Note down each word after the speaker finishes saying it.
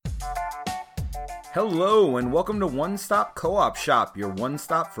Hello and welcome to One Stop Co-op Shop, your one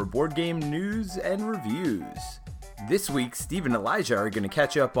stop for board game news and reviews. This week, Steve and Elijah are going to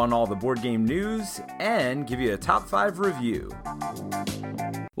catch up on all the board game news and give you a top 5 review.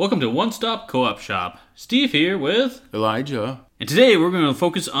 Welcome to One Stop Co-op Shop. Steve here with Elijah. And today we're going to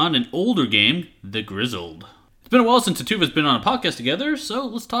focus on an older game, The Grizzled. It's been a while since the two of us been on a podcast together, so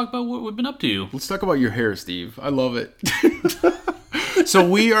let's talk about what we've been up to. Let's talk about your hair, Steve. I love it. So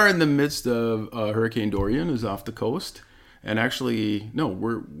we are in the midst of Hurricane Dorian, who's off the coast, and actually, no,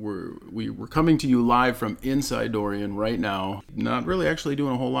 we're coming to you live from inside Dorian right now. Not really actually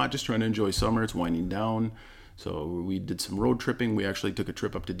doing a whole lot, just trying to enjoy summer. It's winding down, so we did some road tripping. We actually took a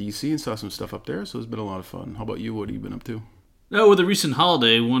trip up to DC and saw some stuff up there, so it's been a lot of fun. How about you? What have you been up to? Oh, with a recent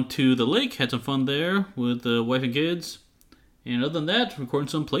holiday, went to the lake, had some fun there with the wife and kids. And other than that, recording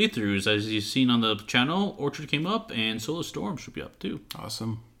some playthroughs. As you've seen on the channel, Orchard came up, and Solar Storm should be up too.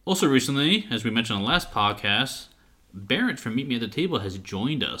 Awesome. Also recently, as we mentioned on the last podcast, Barrett from Meet Me at the Table has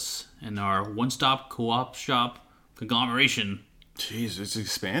joined us in our one-stop co-op shop conglomeration. Jeez, it's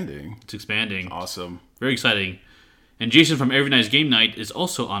expanding. It's expanding. Awesome. Very exciting. And Jason from Every Night's Game Night is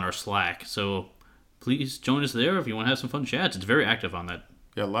also on our Slack, so please join us there if you want to have some fun chats. It's very active on that.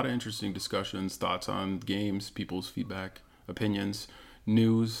 Yeah, a lot of interesting discussions, thoughts on games, people's feedback, opinions,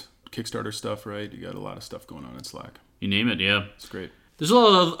 news, Kickstarter stuff, right? You got a lot of stuff going on in Slack. You name it, yeah. It's great. There's a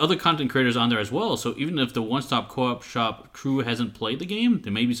lot of other content creators on there as well, so even if the One Stop Co-op Shop crew hasn't played the game,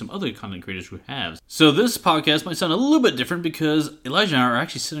 there may be some other content creators who have. So this podcast might sound a little bit different because Elijah and I are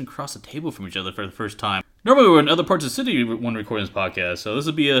actually sitting across the table from each other for the first time. Normally we're in other parts of the city when recording this podcast, so this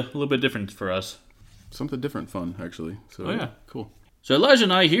will be a little bit different for us. Something different fun, actually. So, oh, yeah. Cool. So Elijah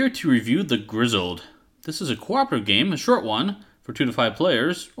and I are here to review The Grizzled. This is a cooperative game, a short one, for 2 to 5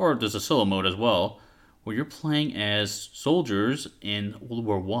 players, or there's a solo mode as well, where you're playing as soldiers in World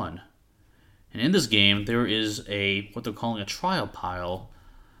War I. And in this game, there is what they're calling a trial pile.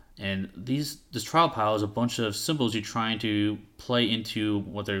 And this trial pile is a bunch of symbols you're trying to play into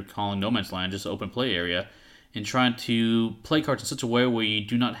what they're calling no man's land, just an open play area, and trying to play cards in such a way where you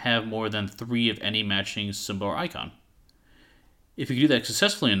do not have more than 3 of any matching symbol or icon. If you do that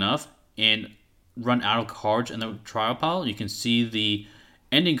successfully enough and run out of cards in the trial pile, you can see the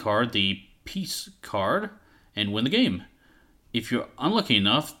ending card, the peace card, and win the game. If you're unlucky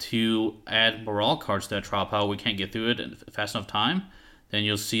enough to add morale cards to that trial pile, we can't get through it in fast enough time, then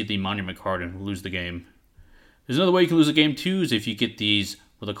you'll see the monument card and lose the game. There's another way you can lose a game too, is if you get these,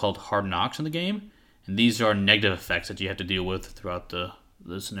 what are called hard knocks in the game, and these are negative effects that you have to deal with throughout the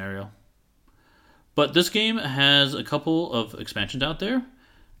scenario. But this game has a couple of expansions out there.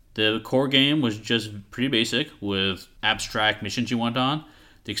 The core game was just pretty basic with abstract missions you went on.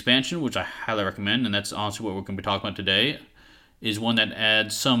 The expansion, which I highly recommend, and that's honestly what we're going to be talking about today, is one that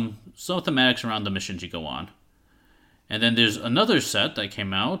adds some thematics around the missions you go on. And then there's another set that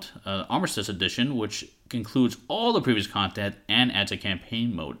came out, Armistice Edition, which includes all the previous content and adds a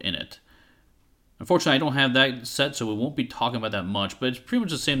campaign mode in it. Unfortunately, I don't have that set, so we won't be talking about that much, but it's pretty much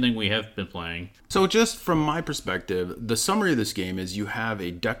the same thing we have been playing. So just from my perspective, the summary of this game is you have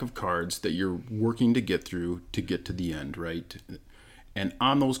a deck of cards that you're working to get through to get to the end, right? And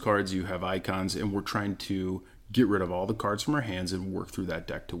on those cards, you have icons, and we're trying to get rid of all the cards from our hands and work through that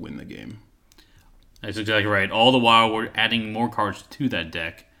deck to win the game. That's exactly right. All the while, we're adding more cards to that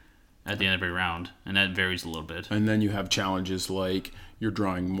deck at the end of every round, and that varies a little bit. And then you have challenges like you're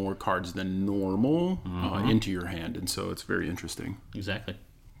drawing more cards than normal into your hand, and so it's very interesting. Exactly.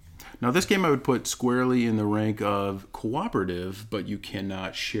 Now, this game I would put squarely in the rank of cooperative, but you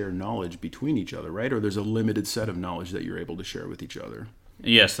cannot share knowledge between each other, right? Or there's a limited set of knowledge that you're able to share with each other.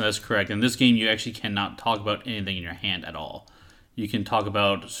 Yes, that's correct. In this game, you actually cannot talk about anything in your hand at all. You can talk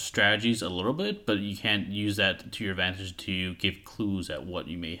about strategies a little bit, but you can't use that to your advantage to give clues at what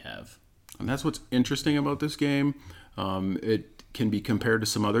you may have. And that's what's interesting about this game. It can be compared to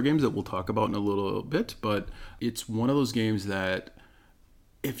some other games that we'll talk about in a little bit, but it's one of those games that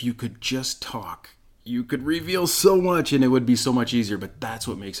if you could just talk, you could reveal so much and it would be so much easier, but that's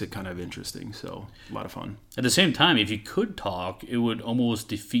what makes it kind of interesting. So, a lot of fun. At the same time, if you could talk, it would almost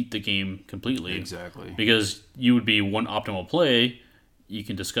defeat the game completely. Exactly. Because you would be one optimal play, you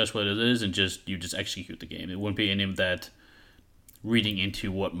can discuss what it is, and you just execute the game. It wouldn't be any of that reading into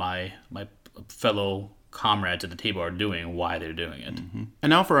what my fellow comrades at the table are doing, why they're doing it. Mm-hmm. And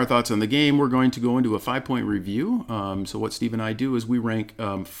now for our thoughts on the game, we're going to go into a 5-point review. So what Steve and I do is we rank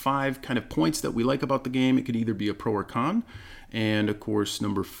 5 kind of points that we like about the game. It could either be a pro or con. And of course,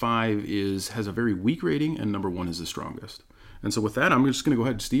 number 5 has a very weak rating, and number 1 is the strongest. And so with that, I'm just going to go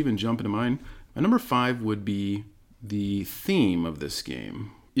ahead, Steve, and jump into mine. My number 5 would be the theme of this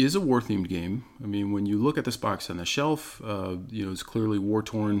game. is a war-themed game. I mean, when you look at this box on the shelf, it's clearly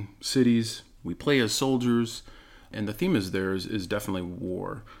war-torn cities. We play as soldiers, and the theme is definitely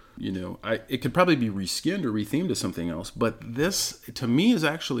war. It could probably be reskinned or rethemed to something else, but this, to me, is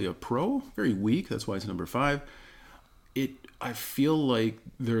actually a pro. Very weak. That's why it's number 5. I feel like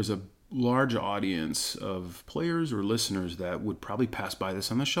there's a large audience of players or listeners that would probably pass by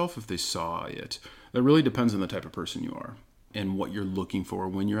this on the shelf if they saw it. That really depends on the type of person you are and what you're looking for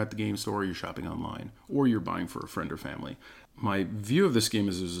when you're at the game store, or you're shopping online, or you're buying for a friend or family. My view of this game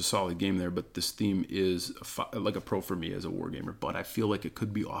is there's a solid game there, but this theme is like a pro for me as a wargamer, but I feel like it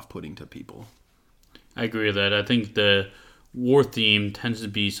could be off-putting to people. I agree with that. I think the war theme tends to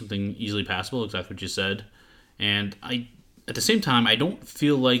be something easily passable, exactly what you said. And at the same time, I don't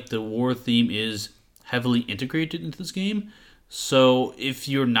feel like the war theme is heavily integrated into this game. So if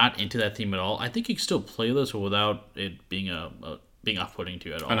you're not into that theme at all, I think you can still play this without it being being off-putting to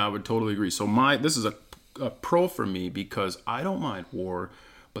you at all. And I would totally agree. So this is a pro for me because I don't mind war,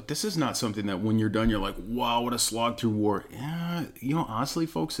 but this is not something that when you're done, you're like, wow, what a slog through war. Yeah, honestly,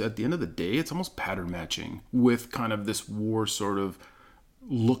 folks, at the end of the day, it's almost pattern matching with kind of this war sort of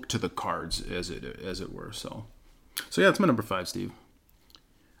look to the cards, as it were. So yeah, it's my number 5, Steve.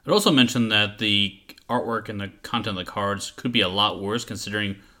 I'd also mention that the artwork and the content of the cards could be a lot worse,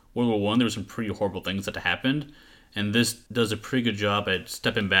 considering World War I, there were some pretty horrible things that happened. And this does a pretty good job at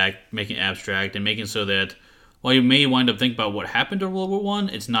stepping back, making it abstract, and making so that while you may wind up thinking about what happened to World War I,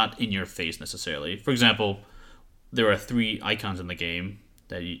 it's not in your face necessarily. For example, there are 3 icons in the game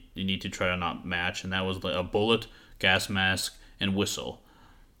that you need to try to not match, and that was a bullet, gas mask, and whistle.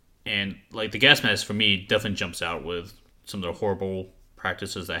 And like the gas mask for me definitely jumps out with some of the horrible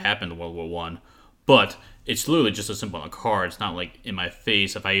practices that happened in World War I. But it's literally just a symbol on a card. It's not like in my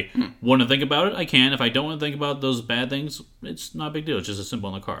face. If I want to think about it, I can. If I don't want to think about those bad things, it's not a big deal. It's just a symbol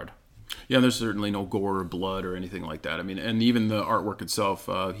on the card. Yeah, there's certainly no gore or blood or anything like that. I mean, and even the artwork itself,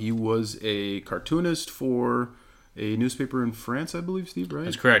 he was a cartoonist for a newspaper in France, I believe, Steve, right?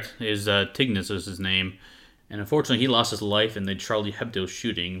 That's correct. Tignes is his name. And unfortunately, he lost his life in the Charlie Hebdo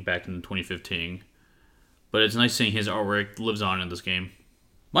shooting back in 2015. But it's nice seeing his artwork lives on in this game.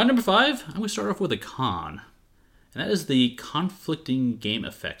 My number 5, I'm going to start off with a con. And that is the conflicting game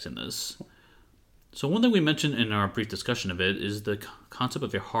effects in this. So one thing we mentioned in our brief discussion of it is the concept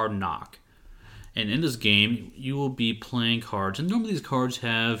of a hard knock. And in this game, you will be playing cards. And normally these cards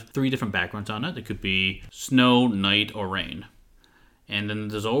have 3 different backgrounds on it. It could be snow, night, or rain. And then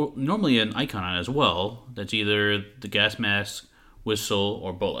there's normally an icon on it as well. That's either the gas mask, whistle,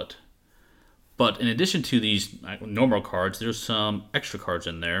 or bullet. But in addition to these normal cards, there's some extra cards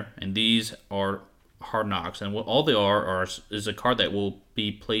in there, and these are hard knocks. And what all they are is a card that will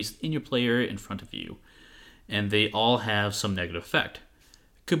be placed in your play area in front of you, and they all have some negative effect.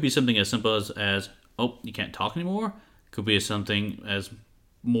 It could be something as simple as oh, you can't talk anymore. It could be something as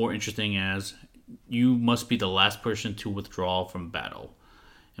more interesting as you must be the last person to withdraw from battle.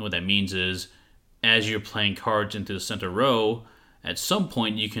 And what that means is, as you're playing cards into the center row, at some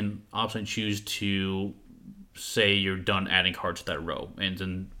point, you can optionally choose to say you're done adding cards to that row and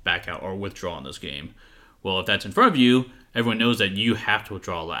then back out or withdraw in this game. Well, if that's in front of you, everyone knows that you have to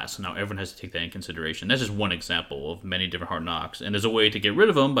withdraw last. So now everyone has to take that in consideration. That's just one example of many different hard knocks. And there's a way to get rid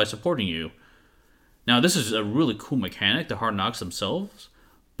of them by supporting you. Now, this is a really cool mechanic, the hard knocks themselves.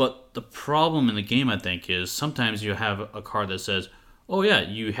 But the problem in the game, I think, is sometimes you have a card that says, oh yeah,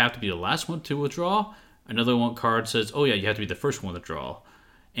 you have to be the last one to withdraw. Another one card says, oh yeah, you have to be the first one to draw.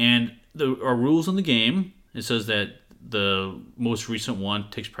 And there are rules in the game. It says that the most recent one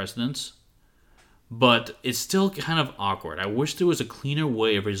takes precedence. But it's still kind of awkward. I wish there was a cleaner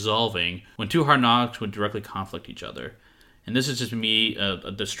way of resolving when 2 hard knocks would directly conflict each other. And this is just me,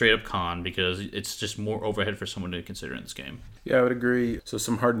 the straight up con, because it's just more overhead for someone to consider in this game. Yeah, I would agree. So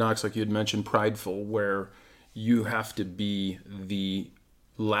some hard knocks, like you had mentioned, prideful, where you have to be the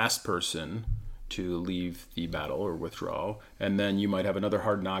last person to leave the battle or withdraw, and then you might have another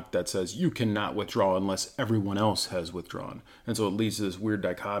hard knock that says you cannot withdraw unless everyone else has withdrawn. And so it leads to this weird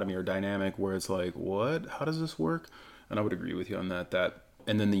dichotomy or dynamic where it's like, what? How does this work? And I would agree with you on that.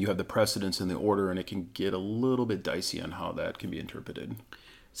 And then you have the precedence in the order, and it can get a little bit dicey on how that can be interpreted.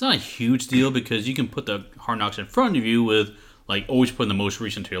 It's not a huge deal because you can put the hard knocks in front of you with, like, always putting the most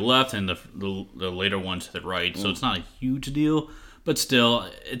recent to your left and the later ones to the right. So it's not a huge deal, but still,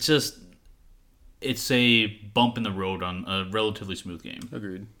 it's a bump in the road on a relatively smooth game.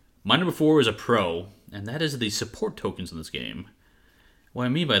 Agreed. My number 4 is a pro, and that is the support tokens in this game. What I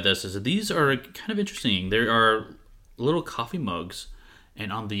mean by this is that these are kind of interesting. There are little coffee mugs,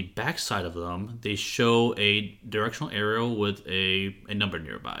 And on the back side of them, they show a directional arrow with a number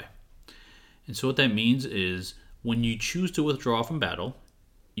nearby. And so what that means is when you choose to withdraw from battle,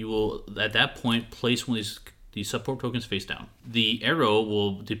 you will at that point place one of these support tokens face down. The arrow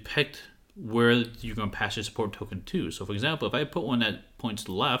will depict where you're going to pass your support token to. So for example, if I put one that points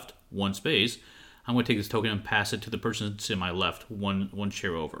to the left, one space, I'm going to take this token and pass it to the person to my left, one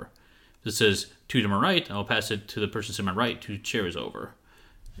chair over. If it says 2 to my right, I'll pass it to the person to my right, 2 chairs over.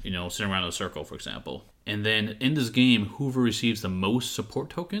 Sitting around in a circle, for example. And then in this game, whoever receives the most support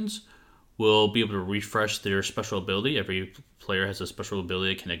tokens will be able to refresh their special ability. Every player has a special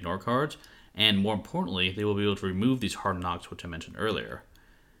ability that can ignore cards. And more importantly, they will be able to remove these hard knocks, which I mentioned earlier.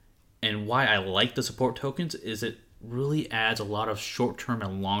 And why I like the support tokens is it really adds a lot of short-term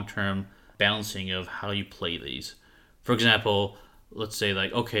and long-term balancing of how you play these. For example, let's say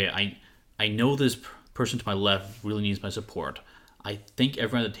okay, I know this person to my left really needs my support. I think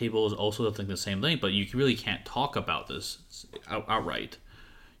everyone at the table is also thinking the same thing, but you really can't talk about this outright.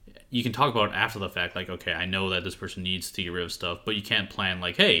 You can talk about it after the fact, okay, I know that this person needs to get rid of stuff, but you can't plan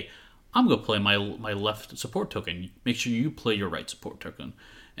hey, I'm going to play my left support token. Make sure you play your right support token.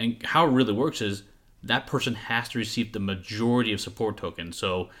 And how it really works is that person has to receive the majority of support tokens.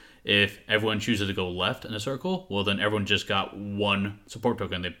 So if everyone chooses to go left in a circle, well, then everyone just got one support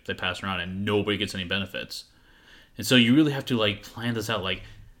token they pass around and nobody gets any benefits. And so you really have to plan this out.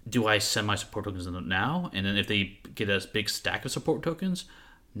 Do I send my support tokens in now? And then if they get a big stack of support tokens,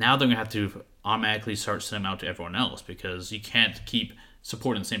 now they're going to have to automatically start sending them out to everyone else because you can't keep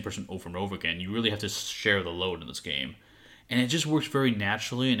supporting the same person over and over again. You really have to share the load in this game. And it just works very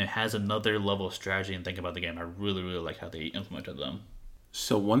naturally, and it has another level of strategy and think about the game. I really, really like how they implemented them.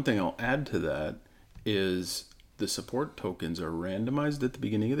 So one thing I'll add to that is the support tokens are randomized at the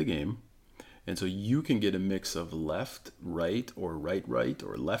beginning of the game. And so you can get a mix of left, right, or right,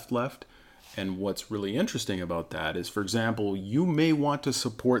 or left. And what's really interesting about that is, for example, you may want to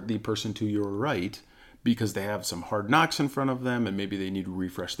support the person to your right because they have some hard knocks in front of them and maybe they need to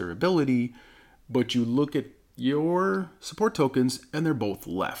refresh their ability. But you look at your support tokens and they're both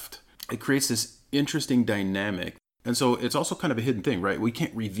left. It creates this interesting dynamic. And so it's also kind of a hidden thing, right? We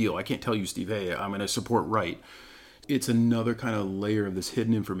can't reveal. I can't tell you, Steve, hey, I'm going to support right. It's another kind of layer of this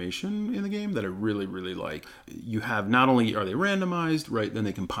hidden information in the game that I really, really like. You have not only are they randomized, right, then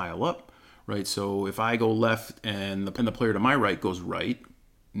they can pile up, right? So if I go left and the player to my right goes right,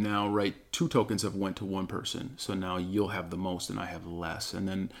 now, right, 2 tokens have went to one person. So now you'll have the most and I have less. And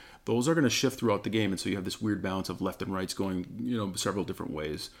then those are going to shift throughout the game. And so you have this weird balance of left and rights going, several different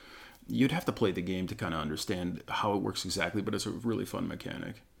ways. You'd have to play the game to kind of understand how it works exactly, but it's a really fun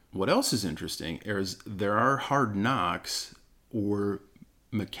mechanic. What else is interesting is there are hard knocks or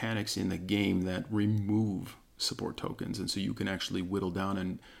mechanics in the game that remove support tokens. And so you can actually whittle down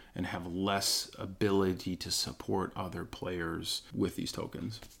and have less ability to support other players with these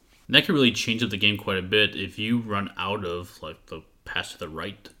tokens. And that can really change up the game quite a bit if you run out of the pass to the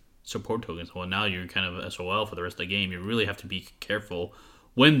right support tokens. Well, now you're kind of SOL for the rest of the game. You really have to be careful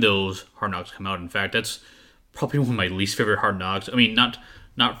when those hard knocks come out. In fact, that's probably one of my least favorite hard knocks. I mean,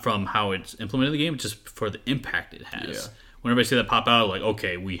 not from how it's implemented in the game, just for the impact it has. Yeah. Whenever I see that pop out,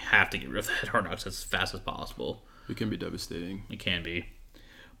 okay, we have to get rid of that hard knocks as fast as possible. It can be devastating. It can be.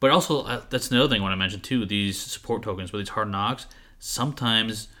 But also, that's another thing I want to mention too, these support tokens, with these hard knocks,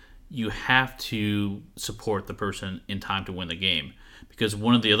 sometimes you have to support the person in time to win the game. Because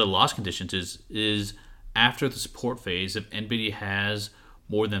one of the other loss conditions is after the support phase, if anybody has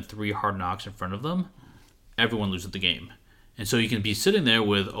more than 3 hard knocks in front of them, everyone loses the game. And so you can be sitting there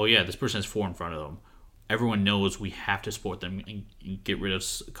with, oh yeah, this person has 4 in front of them. Everyone knows we have to support them and get rid of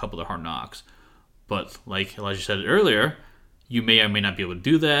a couple of hard knocks. But like Elijah said earlier, you may or may not be able to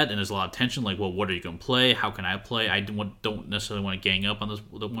do that, and there's a lot of tension, well, what are you going to play? How can I play? I don't necessarily want to gang up on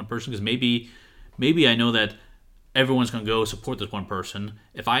the one person, because maybe I know that everyone's going to go support this one person.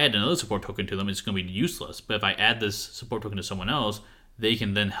 If I add another support token to them, it's going to be useless. But if I add this support token to someone else, they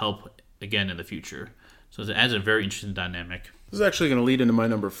can then help again in the future. So it adds a very interesting dynamic. This is actually going to lead into my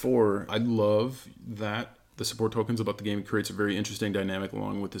number 4. I love that the support tokens about the game. It creates a very interesting dynamic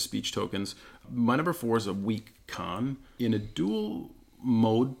along with the speech tokens. My number 4 is a weak con. In a dual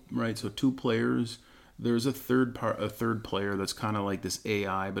mode, right, so 2 players, there's a third player that's kind of like this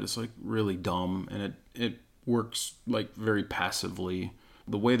AI, but it's really dumb, and it works very passively.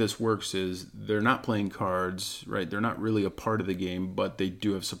 The way this works is they're not playing cards, right? They're not really a part of the game, but they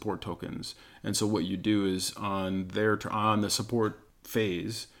do have support tokens. And so what you do is on the support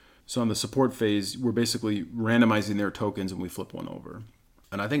phase. So on the support phase, we're basically randomizing their tokens and we flip one over.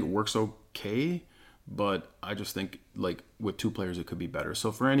 And I think it works okay, but I just think like with 2 players it could be better.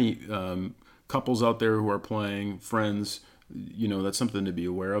 So for any couples out there who are playing, friends, that's something to be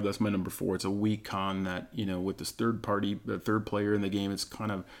aware of. That's my number 4. It's a weak con that, with this third player in the game,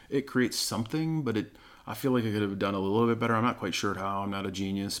 it creates something, but I feel like it could have done a little bit better. I'm not quite sure how. I'm not a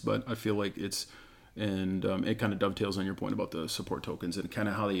genius, but I feel like it kind of dovetails on your point about the support tokens and kind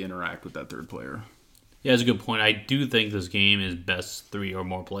of how they interact with that third player. Yeah, that's a good point. I do think this game is best 3 or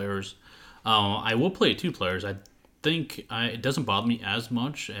more players. I will play 2 players. I think it doesn't bother me as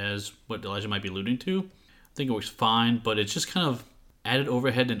much as what Elijah might be alluding to. I think it works fine, but it's just kind of added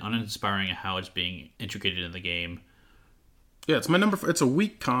overhead and uninspiring how it's being integrated in the game. Yeah, it's my number. It's a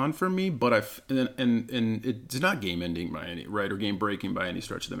weak con for me, but and it's not game ending by any right or game breaking by any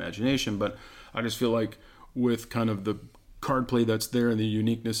stretch of the imagination. But I just feel like with kind of the card play that's there and the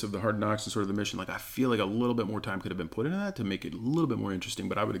uniqueness of the Hard Knocks and sort of the mission, like I feel like a little bit more time could have been put into that to make it a little bit more interesting.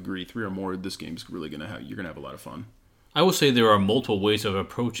 But I would agree, 3 or more, this game's really you're gonna have a lot of fun. I will say there are multiple ways of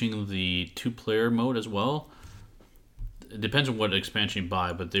approaching the 2-player mode as well. It depends on what expansion you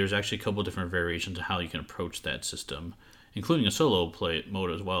buy, but there's actually a couple different variations of how you can approach that system, including a solo play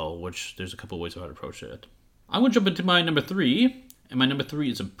mode as well, which there's a couple ways of how to approach it. I'm going to jump into my number 3, and my number 3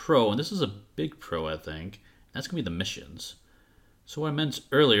 is a pro, and this is a big pro, I think. That's going to be the missions. So what I meant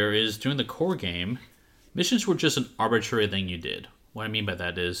earlier is during the core game, missions were just an arbitrary thing you did. What I mean by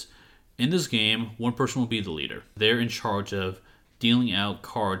that is, in this game, one person will be the leader. They're in charge of dealing out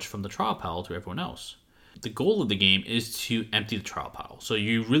cards from the trial pile to everyone else. The goal of the game is to empty the trial pile. So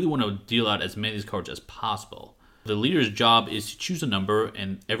you really want to deal out as many of these cards as possible. The leader's job is to choose a number,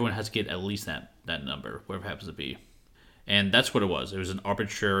 and everyone has to get at least that number, whatever it happens to be. And that's what it was. It was an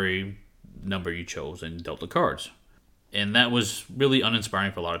arbitrary number you chose and dealt the cards. And that was really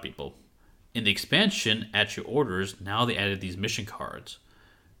uninspiring for a lot of people. In the expansion, at your orders, now they added these mission cards.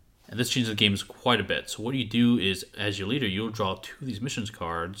 And this changes the games quite a bit. So what you do is, as your leader, you'll draw 2 of these missions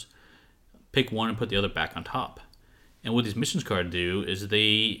cards, pick one and put the other back on top. And what these missions cards do is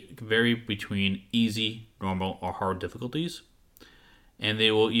they vary between easy, normal, or hard difficulties. And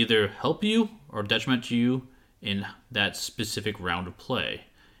they will either help you or detriment you in that specific round of play.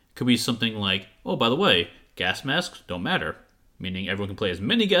 It could be something like, oh, by the way, gas masks don't matter, meaning everyone can play as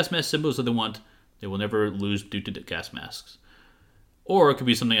many gas mask symbols as they want. They will never lose due to gas masks. Or it could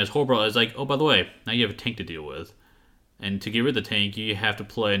be something as horrible as like, oh, by the way, now you have a tank to deal with. And to get rid of the tank, you have to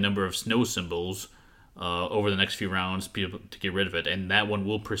play a number of snow symbols over the next few rounds to get rid of it. And that one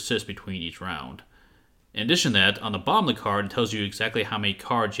will persist between each round. In addition to that, on the bottom of the card, it tells you exactly how many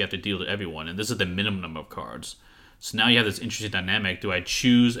cards you have to deal to everyone. And this is the minimum number of cards. So now you have this interesting dynamic. Do I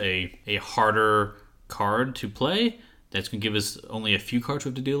choose a harder card to play that's going to give us only a few cards we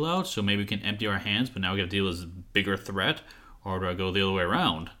have to deal out? So maybe we can empty our hands, but now we got to deal with this bigger threat. Or do I go the other way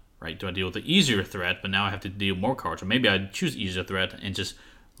around? Right? Do I deal with the easier threat, but now I have to deal more cards? Or maybe I choose the easier threat and just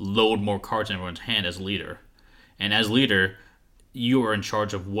load more cards in everyone's hand as leader. And as leader, you are in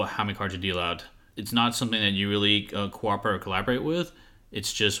charge of how many cards you deal out. It's not something that you really cooperate or collaborate with.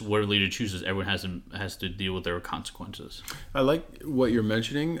 It's just whatever leader chooses, everyone has to deal with their consequences. I like what you're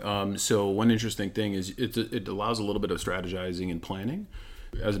mentioning. So one interesting thing is it allows a little bit of strategizing and planning.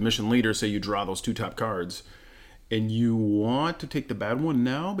 As a mission leader, say you draw those 2 top cards, and you want to take the bad one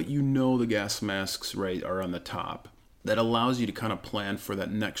now, but the gas masks, right, are on the top. That allows you to kind of plan for that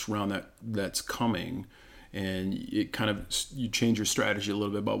next round that's coming, and it kind of, you change your strategy a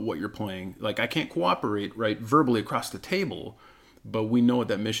little bit about what you're playing. Like, I can't cooperate, right, verbally across the table, but we know what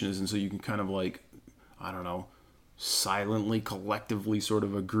that mission is, and so you can kind of like, I don't know, silently, collectively sort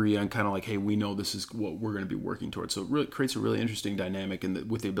of agree on kind of like, hey, we know this is what we're going to be working towards. So it really creates a really interesting dynamic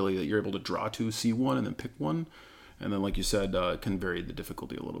with the ability that you're able to draw 2, see one, and then pick one. And then, like you said, it can vary the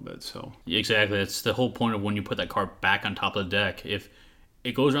difficulty a little bit. So exactly, that's the whole point of when you put that card back on top of the deck. If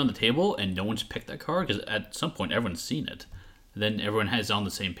it goes around the table and no one's picked that card, because at some point everyone's seen it, then everyone has on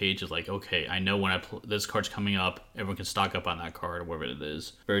the same page. Is like, okay, I know when this card's coming up, everyone can stock up on that card or whatever it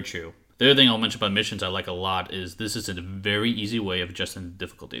is. Very true. The other thing I'll mention about missions I like a lot is this is a very easy way of adjusting the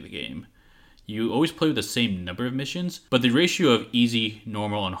difficulty of the game. You always play with the same number of missions, but the ratio of easy,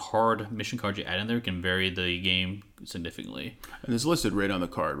 normal, and hard mission cards you add in there can vary the game significantly. And it's listed right on the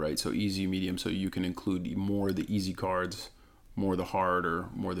card, right? So easy, medium, so you can include more of the easy cards, more of the hard, or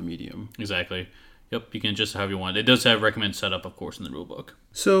more of the medium. Exactly. Yep, you can adjust however you want. It does have recommended setup, of course, in the rulebook.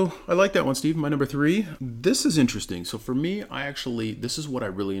 So I like that one, Steve. My number 3. This is interesting. So for me, this is what I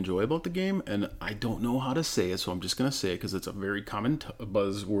really enjoy about the game, and I don't know how to say it, so I'm just going to say it because it's a very common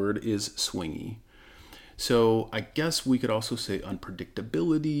buzzword, is swingy. So I guess we could also say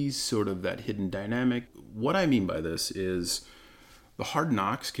unpredictability, sort of that hidden dynamic. What I mean by this is The hard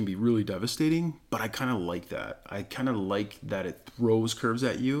knocks can be really devastating, but I kind of like that. I kind of like that it throws curves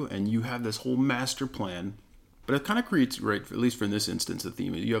at you and you have this whole master plan, but it kind of creates, right, at least for in this instance, the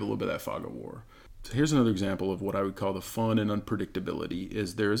theme. You have a little bit of that fog of war. So here's another example of what I would call the fun and unpredictability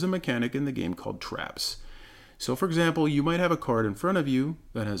is there is a mechanic in the game called traps. So for example, you might have a card in front of you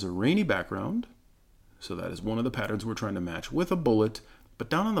that has a rainy background. So that is one of the patterns we're trying to match with a bullet. But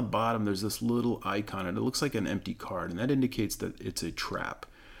down on the bottom, there's this little icon, and it looks like an empty card, and that indicates that it's a trap.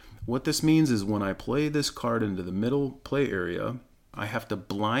 What this means is when I play this card into the middle play area, I have to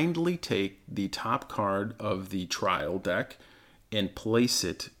blindly take the top card of the trial deck and place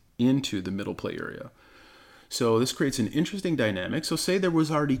it into the middle play area. So this creates an interesting dynamic. So say there was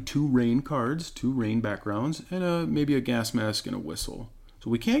already 2 rain cards, 2 rain backgrounds, and maybe a gas mask and a whistle.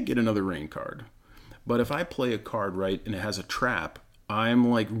 So we can't get another rain card. But if I play a card, right, and it has a trap, I'm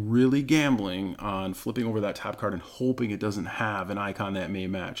like really gambling on flipping over that top card and hoping it doesn't have an icon that may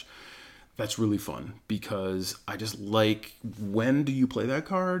match. That's really fun because I just like when do you play that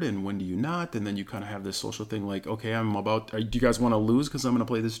card and when do you not, and then you kind of have this social thing like, okay, do you guys want to lose because I'm going to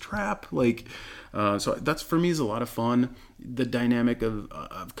play this trap? Like, so that's for me is a lot of fun. The dynamic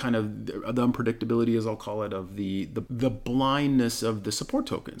of kind of the unpredictability, as I'll call it, of the blindness of the support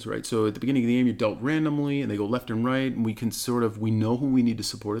tokens, right? So at the beginning of the game, you're dealt randomly and they go left and right, and we know who we need to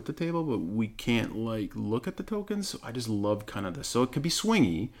support at the table, but we can't like look at the tokens. So I just love kind of this. So it can be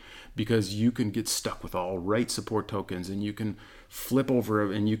swingy because you can get stuck with all right support tokens and you can flip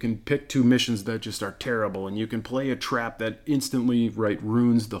over and you can pick 2 missions that just are terrible and you can play a trap that instantly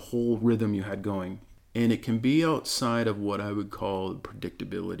ruins the whole rhythm you had going. And it can be outside of what I would call the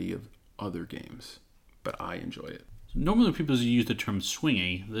predictability of other games, but I enjoy it. Normally people use the term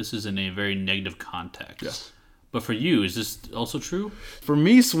swingy. This is in a very negative context. Yes. But for you, is this also true? For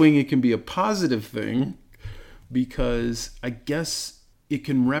me, swingy can be a positive thing because I guess it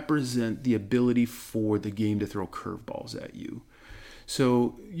can represent the ability for the game to throw curveballs at you.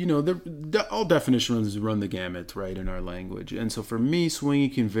 So, all definitions run the gamut, right, in our language. And so for me,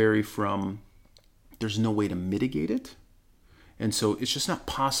 swingy can vary from there's no way to mitigate it. And so it's just not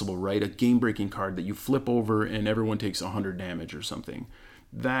possible, right? A game-breaking card that you flip over and everyone takes 100 damage or something.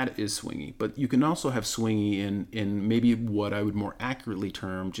 That is swingy. But you can also have swingy in maybe what I would more accurately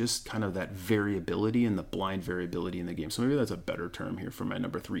term just kind of that variability and the blind variability in the game. So maybe that's a better term here for my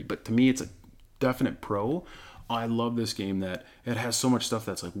number 3. But to me, it's a definite pro. I love this game that it has so much stuff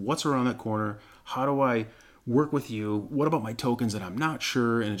that's like, what's around that corner? How do I work with you? What about my tokens that I'm not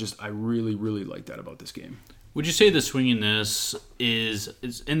sure? And I really, really like that about this game. Would you say the swinginess is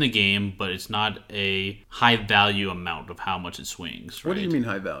in the game, but it's not a high value amount of how much it swings, right? What do you mean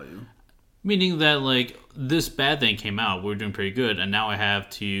high value? Meaning that, like, this bad thing came out, we're doing pretty good, and now I have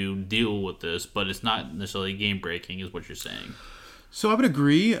to deal with this, but it's not necessarily game-breaking, is what you're saying. So I would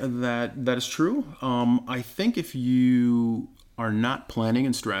agree that is true. I think if you are not planning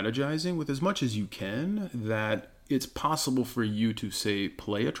and strategizing with as much as you can, that it's possible for you to, say,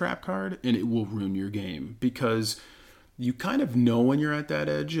 play a trap card and it will ruin your game because you kind of know when you're at that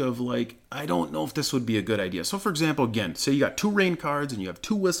edge of like, I don't know if this would be a good idea. So for example, again, say you got 2 rain cards and you have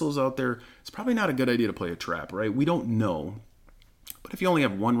 2 whistles out there. It's probably not a good idea to play a trap, right? We don't know. But if you only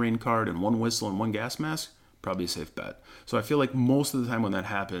have 1 rain card and 1 whistle and 1 gas mask, probably a safe bet. So I feel like most of the time when that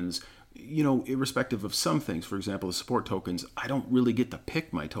happens, irrespective of some things, for example, the support tokens, I don't really get to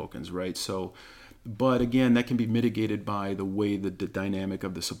pick my tokens, right? So, but again, that can be mitigated by the way that the dynamic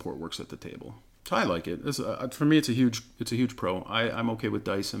of the support works at the table. So I like it. For me, it's a huge pro. I'm okay with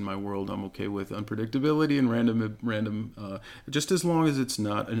dice in my world. I'm okay with unpredictability and random. Just as long as it's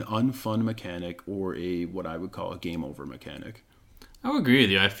not an unfun mechanic or what I would call a game over mechanic. I would agree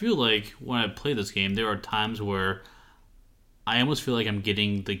with you. I feel like when I play this game, there are times where I almost feel like I'm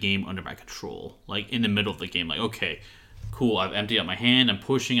getting the game under my control. Like in the middle of the game, like, okay, cool, I've emptied out my hand, I'm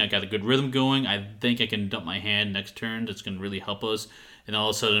pushing, I got a good rhythm going, I think I can dump my hand next turn, that's going to really help us. And all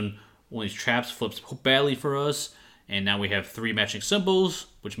of a sudden, one of these traps flips badly for us, and now we have 3 matching symbols,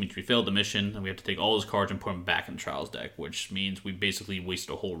 which means we failed the mission, and we have to take all those cards and put them back in the Trials deck, which means we basically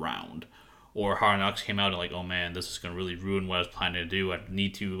wasted a whole round. Or Hard Knocks came out and like, oh man, this is going to really ruin what I was planning to do. I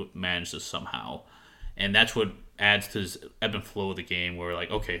need to manage this somehow. And that's what adds to this ebb and flow of the game where we're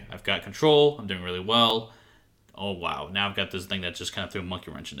like, okay, I've got control, I'm doing really well. Oh wow, now I've got this thing that just kind of threw a monkey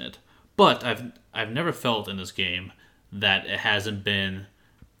wrench in it. But I've never felt in this game that it hasn't been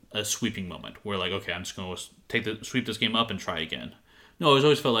a sweeping moment where like, okay, I'm just going to sweep this game up and try again. No, it's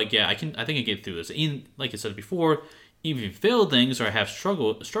always felt like, yeah, I think I can get through this. Even, like I said before, even if you fail things or have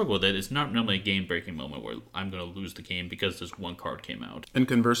struggle with it, it's not normally a game-breaking moment where I'm going to lose the game because this one card came out. And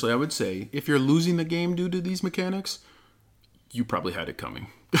conversely, I would say, if you're losing the game due to these mechanics, you probably had it coming.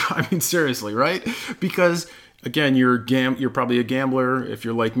 I mean, seriously, right? Because again, you're probably a gambler. If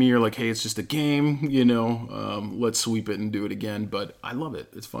you're like me, you're like, hey, it's just a game, let's sweep it and do it again. But I love it.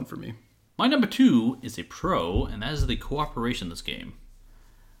 It's fun for me. My number 2 is a pro, and that is the cooperation in this game.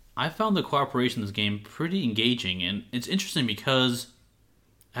 I found the cooperation in this game pretty engaging, and it's interesting because,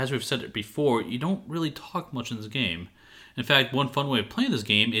 as we've said it before, you don't really talk much in this game. In fact, one fun way of playing this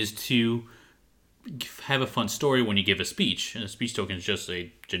game is to have a fun story when you give a speech. And a speech token is just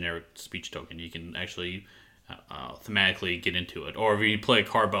a generic speech token. You can actually thematically get into it. Or if you play a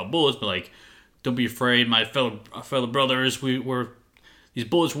card about bullets, be like, don't be afraid, my fellow brothers, these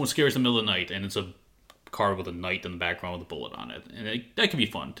bullets won't scare us in the middle of the night. And it's a card with a knight in the background with a bullet on it. And that can be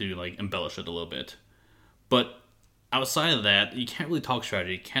fun to like embellish it a little bit. But outside of that, you can't really talk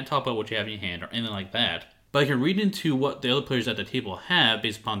strategy. You can't talk about what you have in your hand or anything like that. But I can read into what the other players at the table have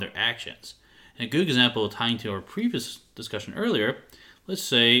based upon their actions. And a good example tying to our previous discussion earlier, let's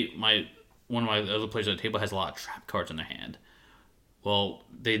say one of my other players at the table has a lot of trap cards in their hand. Well,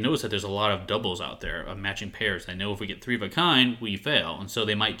 they notice that there's a lot of doubles out there of matching pairs. They know if we get 3 of a kind, we fail. And so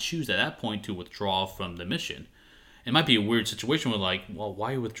they might choose at that point to withdraw from the mission. It might be a weird situation where like, well,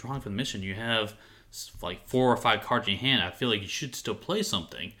 why are you withdrawing from the mission? You have like 4 or 5 cards in your hand. I feel like you should still play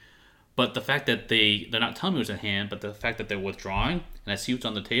something. But the fact that they're not telling me what's in hand, but the fact that they're withdrawing and I see what's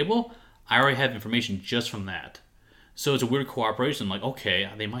on the table, I already have information just from that. So it's a weird cooperation. Like, okay,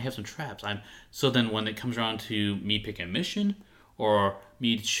 they might have some traps. So then when it comes around to me picking a mission or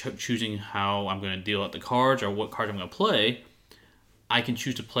me choosing how I'm going to deal out the cards or what cards I'm going to play, I can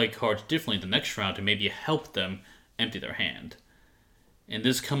choose to play cards differently the next round to maybe help them empty their hand. And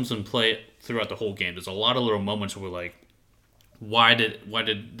this comes in play throughout the whole game. There's a lot of little moments where we're like, why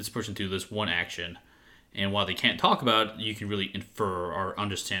did this person do this one action? And while they can't talk about it, you can really infer or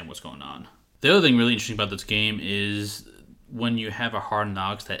understand what's going on. The other thing really interesting about this game is when you have a Hard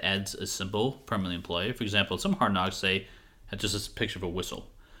Knocks that adds a symbol permanently in play. For example, some Hard Knocks say have just a picture of a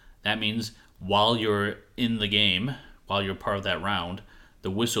whistle. That means while you're in the game, while you're part of that round, the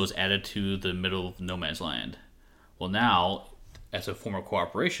whistle is added to the middle of no man's land. Well, now, as a form of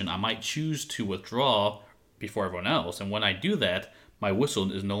cooperation, I might choose to withdraw before everyone else. And when I do that, my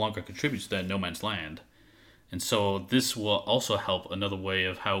whistle is no longer contributes to that no man's land. And so this will also help another way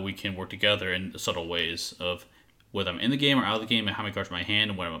of how we can work together in subtle ways of whether I'm in the game or out of the game and how many cards are in my hand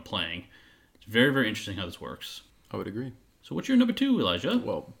and what I'm playing. It's very, very interesting how this works. I would agree. So what's your number 2, Elijah?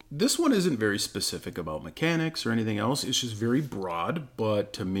 Well, this one isn't very specific about mechanics or anything else. It's just very broad.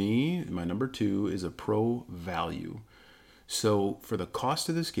 But to me, my number 2 is a pro value. So for the cost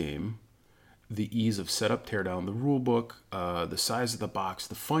of this game, the ease of setup, teardown, the rule book, the size of the box,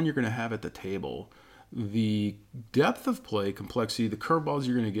 the fun you're going to have at the table, the depth of play, complexity, the curveballs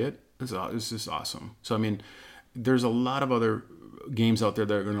you're going to get, is just awesome. So, I mean, there's a lot of other games out there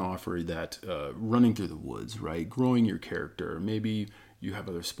that are going to offer that running through the woods, right? Growing your character. Maybe you have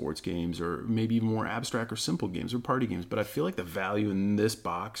other sports games or maybe even more abstract or simple games or party games. But I feel like the value in this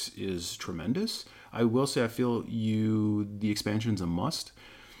box is tremendous. I will say I feel the expansion's a must.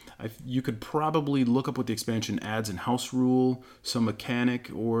 You could probably look up what the expansion adds in House Rule, some mechanic,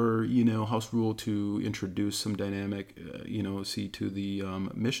 or, House Rule to introduce some dynamic, to the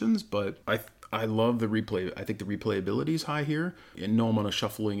missions. But I love the replay. I think the replayability is high here. And no amount of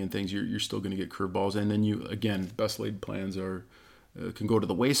shuffling and things, you're still going to get curveballs. And then best laid plans can go to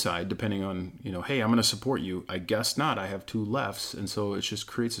the wayside depending on, hey, I'm going to support you. I guess not. I have 2 lefts. And so it just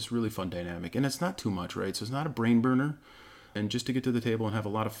creates this really fun dynamic. And it's not too much, right? So it's not a brain burner. And just to get to the table and have a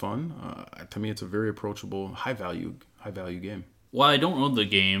lot of fun, to me, it's a very approachable, high value game. While I don't own the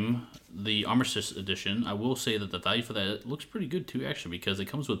game, the Armistice Edition, I will say that the value for that looks pretty good too, actually, because it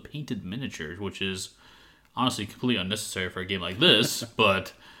comes with painted miniatures, which is honestly completely unnecessary for a game like this.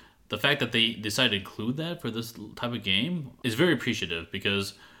 But the fact that they decided to include that for this type of game is very appreciative,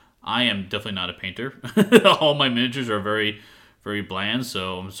 because I am definitely not a painter. All my miniatures are very, very bland,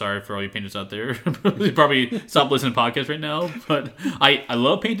 so I'm sorry for all you painters out there. You probably stop listening to podcasts right now, but I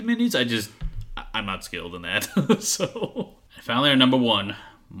love painted minis. I'm not skilled in that. So finally, our number 1.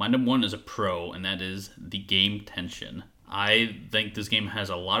 My number 1 is a pro, and that is the game tension. I think this game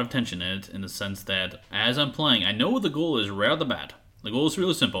has a lot of tension in it, in the sense that as I'm playing, I know what the goal is right off the bat. The goal is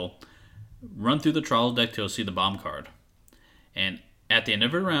really simple. Run through the Trials deck till you see the bomb card. And at the end of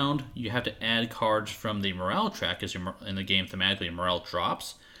every round, you have to add cards from the morale track, as in the game thematically, morale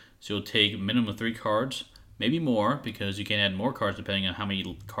drops. So you'll take a minimum of 3 cards, maybe more, because you can add more cards depending on how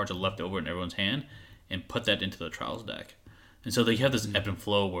many cards are left over in everyone's hand, and put that into the Trials deck. And so they have this ebb and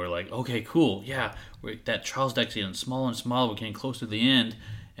flow where, like, okay, cool, yeah, that Trials deck's getting smaller and smaller, we're getting close to the end,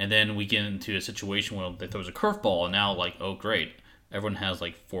 And then we get into a situation where there was a curveball, and now, like, oh, great. Everyone has,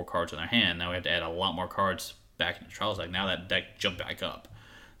 like, 4 cards in their hand. Now we have to add a lot more cards back into Trials Deck. Now that deck jumped back up.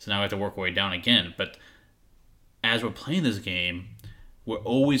 So now we have to work our way down again. But as we're playing this game, we're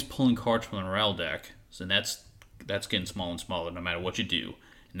always pulling cards from the morale deck. So that's getting smaller and smaller no matter what you do.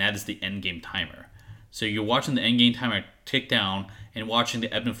 And that is the end game timer. So you're watching the end game timer tick down and watching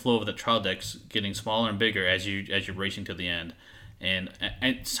the ebb and flow of the trial decks getting smaller and bigger as you're racing to the end. And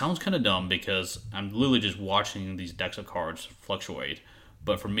it sounds kind of dumb because I'm literally just watching these decks of cards fluctuate.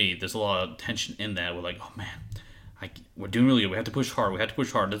 But for me, there's a lot of tension in that. We're like, oh man, we're doing really good. We have to push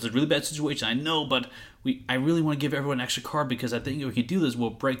hard. This is a really bad situation, I know, but I really want to give everyone an extra card because I think if we can do this, we'll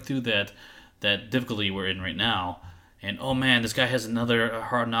break through that difficulty we're in right now. And oh man, this guy has another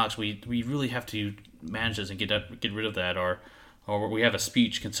Hard Knocks. We really have to manage this and get rid of that. Or we have a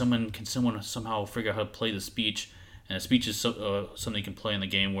speech. Can someone somehow figure out how to play the speech? And a speech is something you can play in the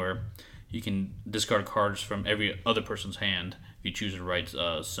game where you can discard cards from every other person's hand if you choose the right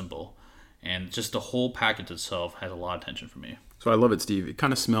symbol. And just the whole package itself has a lot of tension for me. So I love it, Steve. It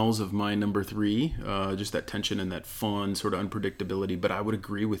kind of smells of my number 3, just that tension and that fun sort of unpredictability. But I would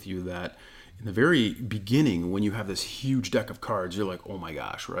agree with you that in the very beginning, when you have this huge deck of cards, you're like, oh my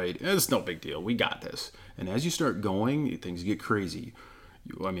gosh, right? It's no big deal. We got this. And as you start going, things get crazy.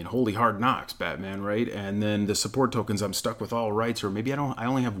 Holy Hard Knocks, Batman, right? And then the support tokens, I'm stuck with all rights, or maybe I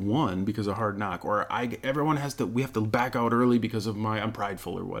only have 1 because of Hard Knock, or we have to back out early because of I'm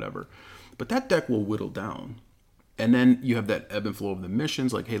prideful or whatever. But that deck will whittle down. And then you have that ebb and flow of the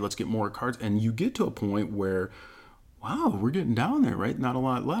missions, like, hey, let's get more cards. And you get to a point where, wow, we're getting down there, right? Not a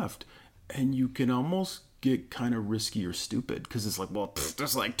lot left. And you can almost get kind of risky or stupid because it's like, well,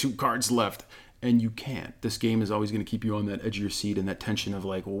 there's like 2 cards left. And you can't. This game is always going to keep you on that edge of your seat and that tension of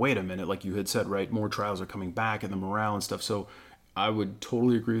like, well, wait a minute, like you had said, right? More trials are coming back and the morale and stuff. So I would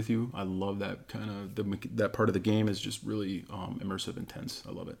totally agree with you. I love that kind of, that part of the game is just really immersive, intense.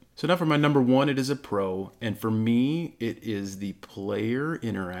 I love it. So now for my number 1, it is a pro. And for me, it is the player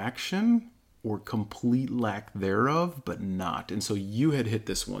interaction or complete lack thereof, but not. And so you had hit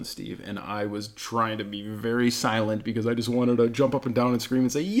this one, Steve, and I was trying to be very silent because I just wanted to jump up and down and scream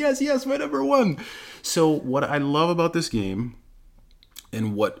and say, yes, my number 1. So what I love about this game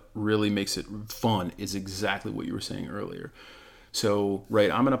and what really makes it fun is exactly what you were saying earlier. So,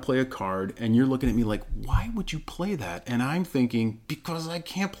 right, I'm going to play a card, and you're looking at me like, why would you play that? And I'm thinking, because I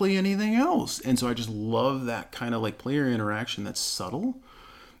can't play anything else. And so I just love that kind of like player interaction that's subtle.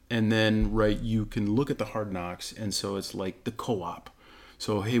 And then, right, you can look at the Hard Knocks, and so it's like the co-op.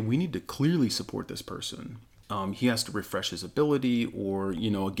 So, hey, we need to clearly support this person. He has to refresh his ability, or,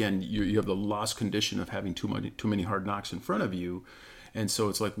 again, you have the lost condition of having too many Hard Knocks in front of you. And so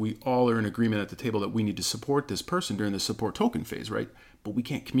it's like we all are in agreement at the table that we need to support this person during the support token phase, right? But we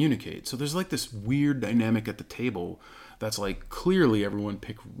can't communicate. So there's like this weird dynamic at the table that's like clearly everyone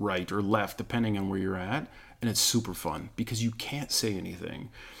pick right or left depending on where you're at. And it's super fun because you can't say anything.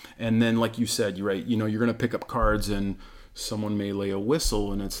 And then like you said, you're right, you're going to pick up cards and someone may lay a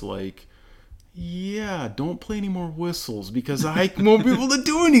whistle and it's like, yeah, don't play any more whistles because I won't be able to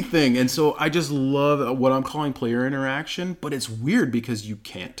do anything. And so I just love what I'm calling player interaction, but it's weird because you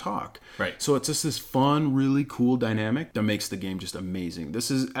can't talk. Right. So it's just this fun, really cool dynamic that makes the game just amazing.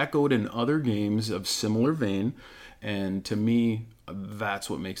 This is echoed in other games of similar vein. And to me, that's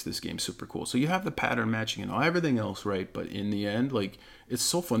what makes this game super cool. So you have the pattern matching and everything else, right? But in the end, like, it's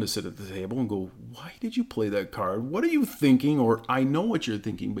so fun to sit at the table and go, why did you play that card? What are you thinking? Or I know what you're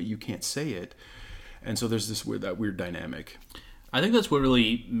thinking, but you can't say it. And so there's that weird dynamic. I think that's what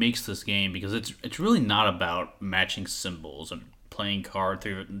really makes this game, because it's really not about matching symbols and playing trying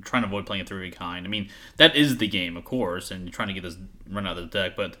to avoid playing a 3 kind. I mean, that is the game, of course, and you're trying to get this run out of the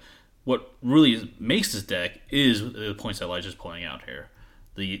deck, but what really makes this deck is the points that Elijah's pointing out here.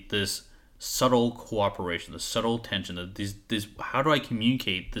 This subtle cooperation, the subtle tension, these how do I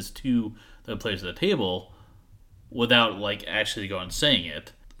communicate this to the players at the table without like actually going and saying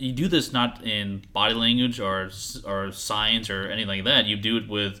it? You do this not in body language or signs or anything like that. You do it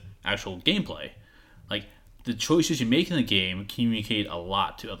with actual gameplay. Like, the choices you make in the game communicate a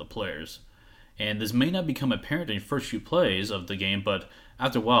lot to other players. And this may not become apparent in your first few plays of the game, but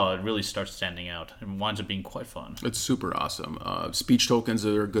after a while, it really starts standing out and winds up being quite fun. It's super awesome. Speech tokens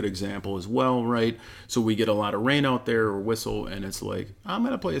are a good example as well, right? So we get a lot of rain out there or whistle, and it's like, I'm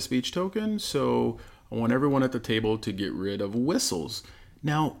going to play a speech token, so I want everyone at the table to get rid of whistles.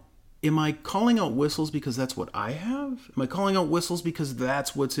 Now, am I calling out whistles because that's what I have? Am I calling out whistles because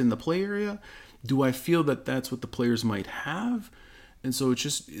that's what's in the play area? Do I feel that that's what the players might have? And so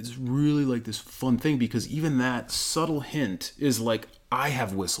it's really like this fun thing, because even that subtle hint is like, I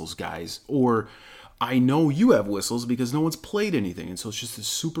have whistles, guys, or I know you have whistles because no one's played anything. And so it's just this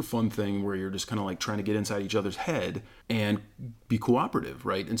super fun thing where you're just kind of like trying to get inside each other's head and be cooperative,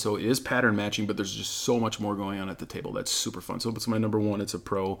 right? And so it is pattern matching, but there's just so much more going on at the table. That's super fun. So it's my number one. It's a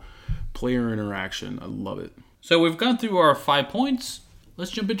pro player interaction. I love it. So we've gone through our 5 points.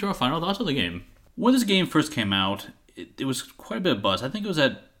 Let's jump into our final thoughts of the game. When this game first came out, it was quite a bit of buzz. I think it was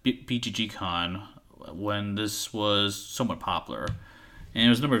at BGG Con when this was somewhat popular. And it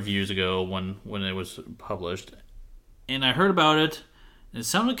was a number of years ago when it was published. And I heard about it. It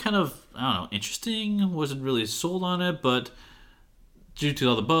sounded kind of, I don't know, interesting. Wasn't really sold on it, but due to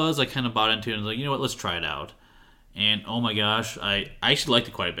all the buzz, I kind of bought into it and was like, you know what, let's try it out. And oh my gosh, I actually liked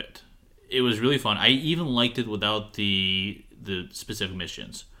it quite a bit. It was really fun. I even liked it without the specific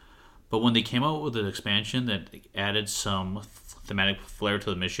missions. But when they came out with an expansion that added some thematic flair to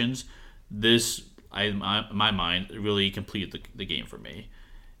the missions, this, in my mind, really completed the game for me.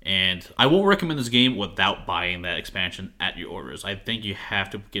 And I won't recommend this game without buying that expansion at your orders. I think you have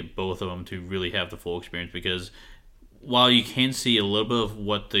to get both of them to really have the full experience, because while you can see a little bit of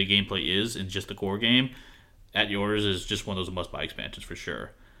what the gameplay is in just the core game, at your orders is just one of those must-buy expansions for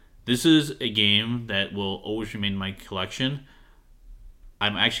sure. This is a game that will always remain in my collection.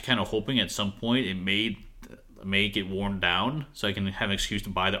 I'm actually kind of hoping at some point it may get worn down so I can have an excuse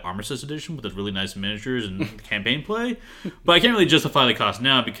to buy the Armistice Edition with the really nice miniatures and campaign play. But I can't really justify the cost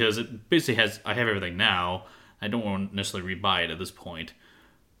now because it basically I have everything now. I don't want to necessarily rebuy it at this point.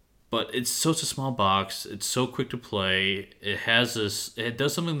 But it's such a small box. It's so quick to play. It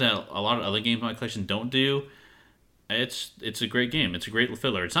does something that a lot of other games in my collection don't do. It's a great game. It's a great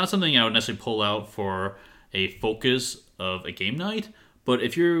filler. It's not something I would necessarily pull out for a focus of a game night. But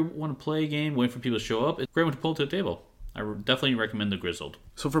if you want to play a game, wait for people to show up, it's a great one to pull to the table. I definitely recommend the Grizzled.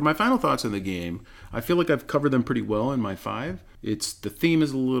 So for my final thoughts on the game, I feel like I've covered them pretty well in my 5. The theme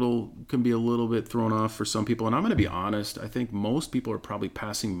is can be a little bit thrown off for some people, and I'm going to be honest, I think most people are probably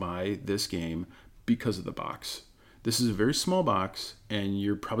passing by this game because of the box. This is a very small box, and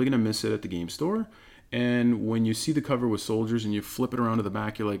you're probably going to miss it at the game store. And when you see the cover with soldiers and you flip it around to the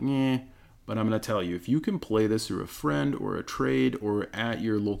back, you're like, meh. But I'm going to tell you, if you can play this through a friend or a trade or at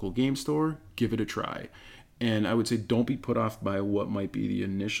your local game store, give it a try. And I would say don't be put off by what might be the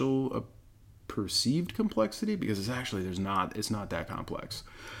initial perceived complexity, because it's not that complex.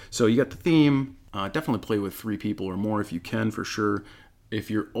 So you got the theme. Definitely play with 3 people or more if you can, for sure. If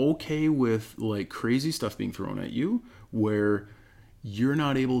you're okay with like crazy stuff being thrown at you, where you're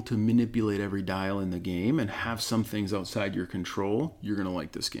not able to manipulate every dial in the game and have some things outside your control, you're going to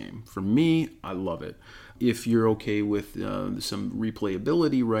like this game. For me, I love it. If you're okay with some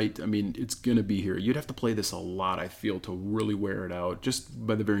replayability, right, I mean, it's going to be here. You'd have to play this a lot, I feel, to really wear it out, just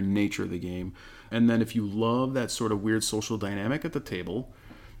by the very nature of the game. And then if you love that sort of weird social dynamic at the table,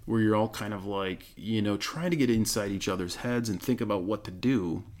 where you're all kind of like, trying to get inside each other's heads and think about what to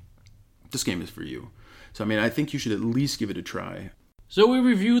do, this game is for you. So, I mean, I think you should at least give it a try. So we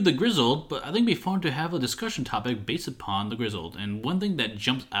reviewed the Grizzled, but I think it'd be fun to have a discussion topic based upon the Grizzled. And one thing that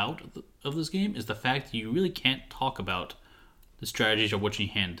jumps out of this game is the fact that you really can't talk about the strategies or what you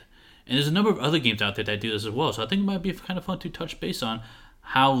hand. And there's a number of other games out there that do this as well. So I think it might be kind of fun to touch base on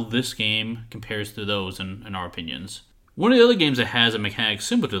how this game compares to those in our opinions. One of the other games that has a mechanic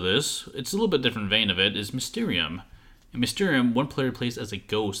similar to this, it's a little bit different vein of it, is Mysterium. In Mysterium, one player plays as a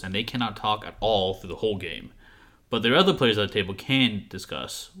ghost and they cannot talk at all through the whole game. But there are other players at the table can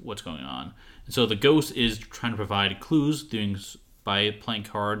discuss what's going on. And so the ghost is trying to provide clues by playing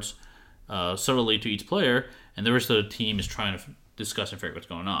cards subtly to each player, and the rest of the team is trying to discuss and figure out what's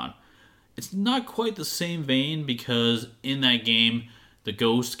going on. It's not quite the same vein because in that game, the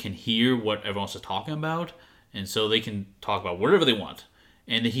ghost can hear what everyone else is talking about, and so they can talk about whatever they want.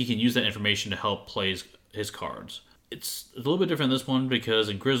 And he can use that information to help play his cards. It's a little bit different in this one because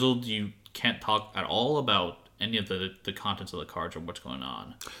in Grizzled, you can't talk at all about any of the contents of the cards or what's going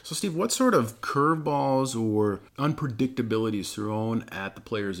on. So, Steve, what sort of curveballs or unpredictability is thrown at the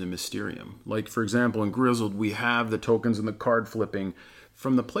players in Mysterium? Like, for example, in Grizzled, we have the tokens and the card flipping.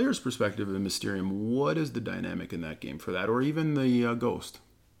 From the player's perspective in Mysterium, what is the dynamic in that game for that, or even the Ghost?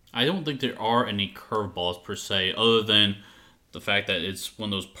 I don't think there are any curveballs per se, other than the fact that it's one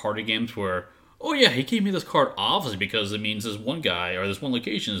of those party games where, oh yeah, he gave me this card obviously because it means this one guy or this one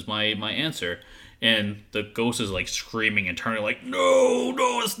location is my answer. And the ghost is like screaming and turning like, no,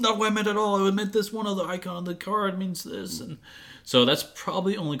 it's not what I meant at all. I meant this one other icon on the card means this. And so that's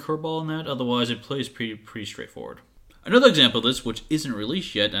probably the only curveball in that. Otherwise, it plays pretty straightforward. Another example of this, which isn't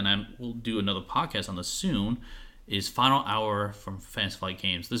released yet, and we'll do another podcast on this soon, is Final Hour from Fantasy Flight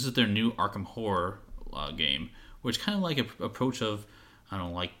Games. This is their new Arkham Horror game, which kind of like an approach of, I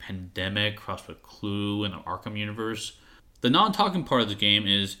don't know, like Pandemic crossed with Clue and the Arkham universe. The non-talking part of the game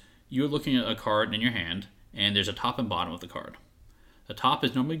is you're looking at a card in your hand, and there's a top and bottom of the card. The top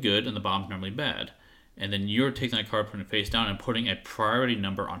is normally good, and the bottom is normally bad. And then you're taking that card, putting it face down, and putting a priority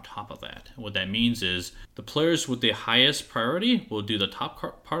number on top of that. And what that means is the players with the highest priority will do the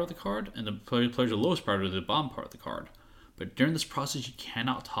top part of the card, and the players with the lowest priority will do the bottom part of the card. But during this process, you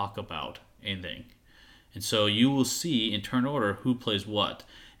cannot talk about anything. And so you will see in turn order who plays what.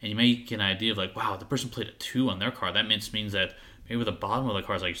 And you may get an idea of like, wow, the person played a 2 on their card. That means that maybe the bottom of the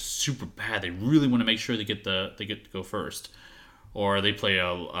card is like super bad. They really want to make sure they get to go first. Or they play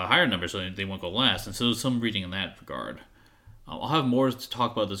a higher number, so they won't go last. And so there's some reading in that regard. I'll have more to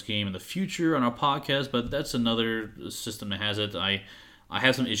talk about this game in the future on our podcast, but that's another system that has it. I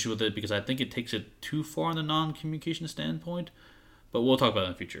have some issue with it because I think it takes it too far on the non-communication standpoint, but we'll talk about it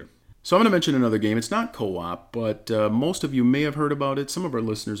in the future. So I'm going to mention another game. It's not co-op, but most of you may have heard about it. Some of our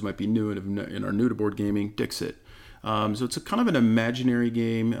listeners might be new and are new to board gaming. Dixit. So it's a kind of an imaginary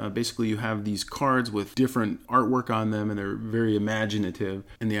game. Basically, you have these cards with different artwork on them, and they're very imaginative.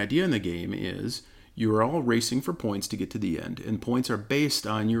 And the idea in the game is you are all racing for points to get to the end, and points are based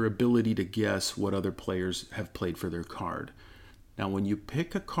on your ability to guess what other players have played for their card. Now, when you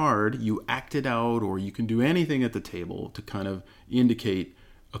pick a card, you act it out, or you can do anything at the table to kind of indicate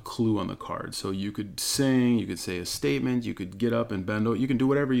a clue on the card. So you could sing, you could say a statement, you could get up and bend over, you can do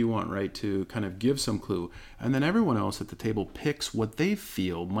whatever you want, right, to kind of give some clue. And then everyone else at the table picks what they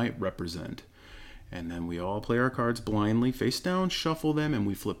feel might represent. And then we all play our cards blindly, face down, shuffle them, and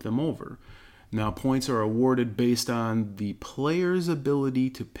we flip them over. Now, points are awarded based on the player's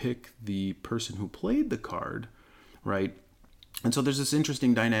ability to pick the person who played the card, right? And so there's this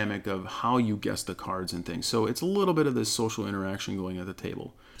interesting dynamic of how you guess the cards and things. So it's a little bit of this social interaction going at the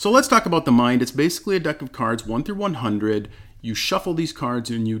table. So let's talk about the mind. It's basically a deck of cards, 1 through 100. You shuffle these cards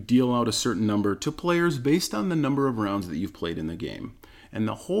and you deal out a certain number to players based on the number of rounds that you've played in the game. And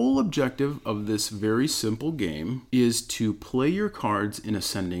the whole objective of this very simple game is to play your cards in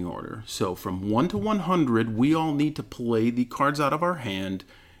ascending order. So from 1 to 100, we all need to play the cards out of our hand,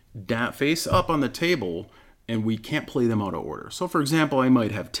 face up on the table, and we can't play them out of order. So for example, I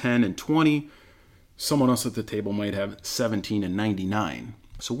might have 10 and 20. Someone else at the table might have 17 and 99.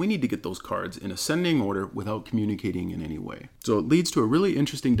 So we need to get those cards in ascending order without communicating in any way. So it leads to a really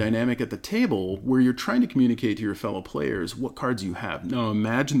interesting dynamic at the table where you're trying to communicate to your fellow players what cards you have. Now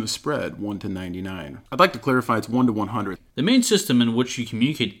imagine the spread, 1 to 99. I'd like to clarify it's 1 to 100. The main system in which you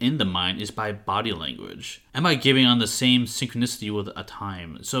communicate in the mind is by body language and by giving on the same synchronicity with a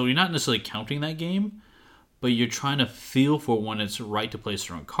time. So you're not necessarily counting that game, but you're trying to feel for when it's right to play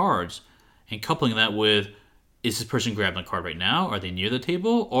certain cards and coupling that with, is this person grabbing a card right now? Are they near the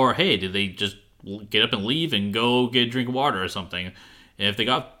table? Or, hey, did they just get up and leave and go get a drink of water or something? And if they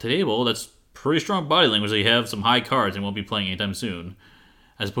got to the table, that's pretty strong body language. They have some high cards and won't be playing anytime soon.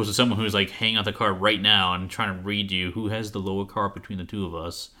 As opposed to someone who's like hanging out the card right now and trying to read you who has the lower card between the two of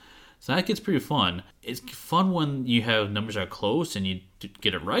us. So that gets pretty fun. It's fun when you have numbers that are close and you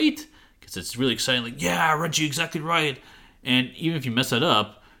get it right, because it's really exciting. Like, yeah, I read you exactly right. And even if you mess that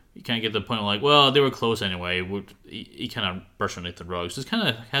up, you kind of get to the point of like, well, they were close anyway. You kind of brush underneath the rug. So it kind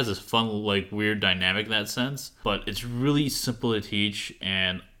of has this fun, like, weird dynamic in that sense. But it's really simple to teach,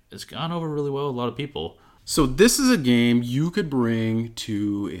 and it's gone over really well with a lot of people. So this is a game you could bring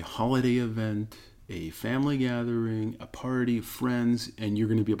to a holiday event, a family gathering, a party, friends, and you're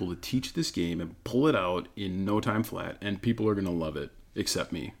going to be able to teach this game and pull it out in no time flat, and people are going to love it,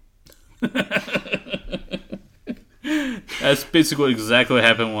 except me. That's basically exactly what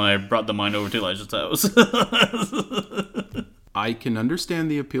happened when I brought the mind over to Elijah's house. I can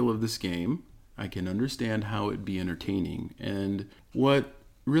understand the appeal of this game. I can understand how it'd be entertaining. And what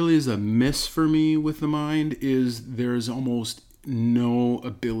really is a miss for me with the mind is there's almost no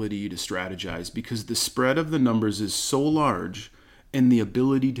ability to strategize because the spread of the numbers is so large, and the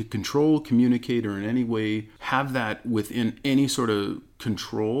ability to control, communicate, or in any way have that within any sort of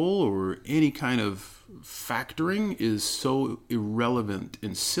control or any kind of factoring is so irrelevant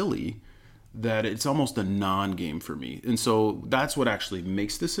and silly that it's almost a non-game for me. And so that's what actually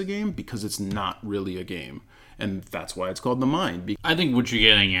makes this a game, because it's not really a game. And that's why it's called The Mind. I think what you're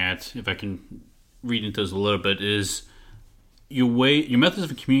getting at, if I can read into this a little bit, is your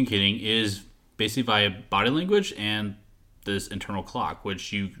methods of communicating is basically via body language and this internal clock,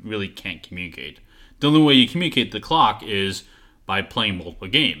 which you really can't communicate. The only way you communicate the clock is by playing multiple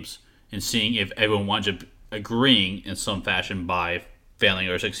games and seeing if everyone winds up agreeing in some fashion by failing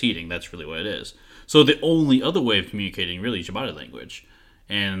or succeeding. That's really what it is. So the only other way of communicating really is your body language.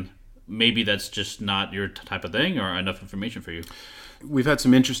 And maybe that's just not your type of thing or enough information for you. We've had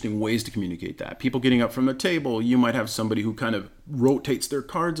some interesting ways to communicate that. People getting up from the table, you might have somebody who kind of rotates their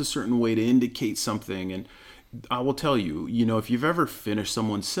cards a certain way to indicate something. And I will tell you, if you've ever finished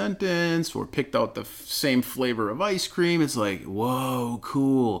someone's sentence or picked out the same flavor of ice cream, it's like, whoa,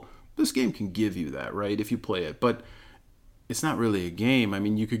 cool. This game can give you that, right, if you play it. But it's not really a game. I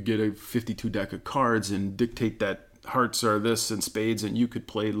mean, you could get a 52 deck of cards and dictate that hearts are this and spades, and you could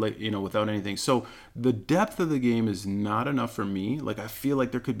play without anything. So the depth of the game is not enough for me. Like, I feel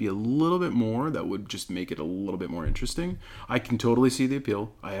like there could be a little bit more that would just make it a little bit more interesting. I can totally see the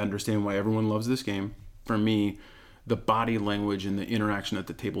appeal. I understand why everyone loves this game. For me, the body language and the interaction at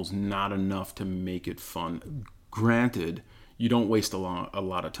the table is not enough to make it fun. Granted, you don't waste a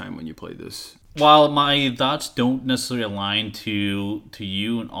lot of time when you play this. While my thoughts don't necessarily align to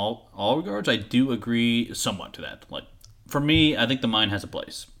you in all regards, I do agree somewhat to that. Like, for me, I think the mind has a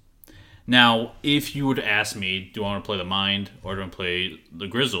place. Now, if you were to ask me, do I want to play the mind or do I want to play the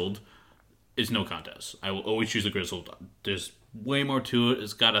Grizzled, it's no contest. I will always choose the Grizzled. There's way more to it.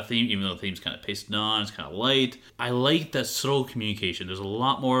 It's got a theme, even though the theme's kind of pasted on. It's kind of light. I like that subtle communication. There's a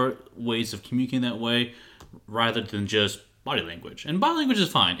lot more ways of communicating that way rather than just body language. And body language is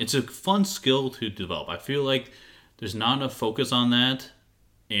fine. It's a fun skill to develop. I feel like there's not enough focus on that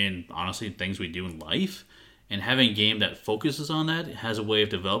in, honestly, things we do in life. And having a game that focuses on that, has a way of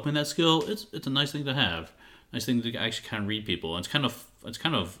developing that skill, it's a nice thing to have. Nice thing to actually kind of read people. And it's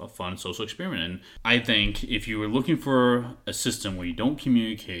kind of a fun social experiment. And I think if you were looking for a system where you don't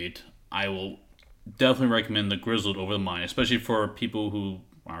communicate, I will definitely recommend the Grizzled over the Mind, especially for people who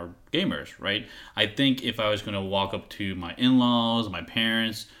are gamers, right? I think if I was going to walk up to my in-laws, my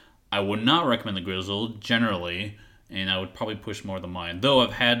parents, I would not recommend the Grizzled generally, and I would probably push more the Mind. Though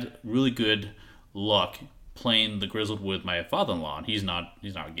I've had really good luck playing the Grizzled with my father-in-law, and he's not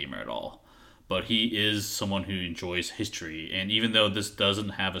a gamer at all. But he is someone who enjoys history, and even though this doesn't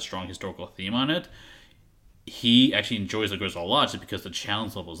have a strong historical theme on it, he actually enjoys the Grizzled a lot just because the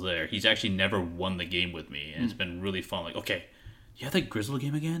challenge level is there. He's actually never won the game with me, and it's been really fun. Like, okay, you have that Grizzled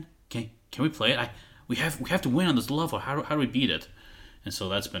game again? Can we play it? We have to win on this level. How do we beat it? And so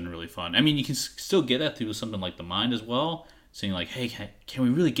that's been really fun. I mean, you can still get that through something like the Mind as well. Saying like, hey, can we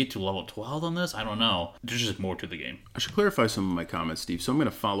really get to level 12 on this? I don't know. There's just more to the game. I should clarify some of my comments, Steve. So I'm going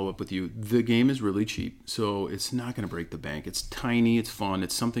to follow up with you. The game is really cheap, so it's not going to break the bank. It's tiny. It's fun.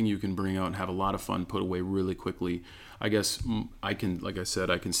 It's something you can bring out and have a lot of fun, put away really quickly. I guess I can, like I said,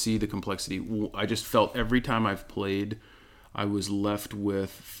 I can see the complexity. I just felt every time I've played, I was left with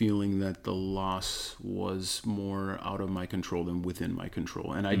feeling that the loss was more out of my control than within my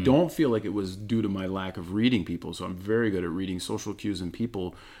control. And I don't feel like it was due to my lack of reading people. So I'm very good at reading social cues and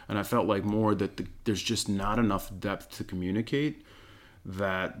people. And I felt like more that there's just not enough depth to communicate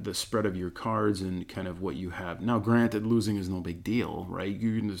that the spread of your cards and kind of what you have. Now, granted, losing is no big deal, right?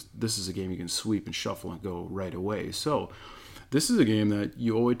 This is a game you can sweep and shuffle and go right away. So this is a game that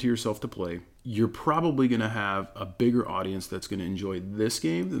you owe it to yourself to play. You're probably going to have a bigger audience that's going to enjoy this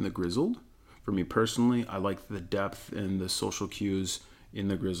game than the Grizzled. For me personally, I like the depth and the social cues in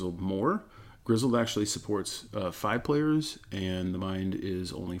the Grizzled more. Grizzled actually supports 5 players, and the Mind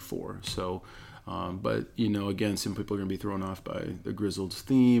is only 4. So, but again, some people are going to be thrown off by the Grizzled's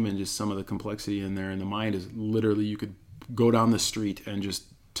theme and just some of the complexity in there. And the Mind is literally, you could go down the street and just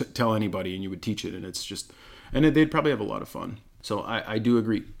tell anybody, and you would teach it, and it's just, and they'd probably have a lot of fun. So I do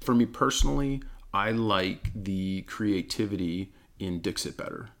agree. For me personally, I like the creativity in Dixit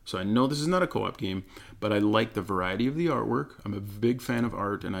better. So I know this is not a co-op game, but I like the variety of the artwork. I'm a big fan of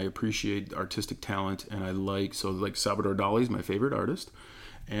art, and I appreciate artistic talent. And I like Salvador Dali is my favorite artist.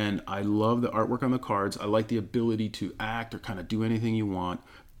 And I love the artwork on the cards. I like the ability to act or kind of do anything you want.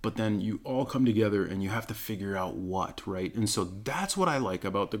 But then you all come together and you have to figure out what, right? And so that's what I like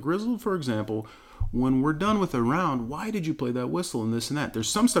about the Grizzled, for example. When we're done with a round, why did you play that whistle and this and that? There's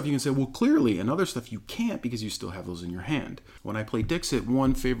some stuff you can say, well, clearly, and other stuff you can't because you still have those in your hand. When I play Dixit,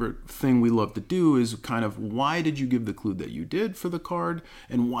 one favorite thing we love to do is kind of, why did you give the clue that you did for the card?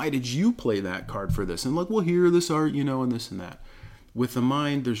 And why did you play that card for this? And like, well, here, this art, and this and that. With the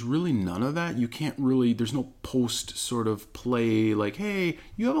Mind, there's really none of that. You can't really, there's no post sort of play like, hey,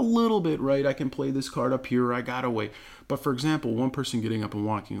 you have a little bit, right? I can play this card up here, I got away. But for example, one person getting up and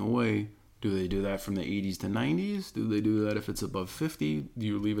walking away, do they do that from the 80s to 90s? Do they do that if it's above 50? Do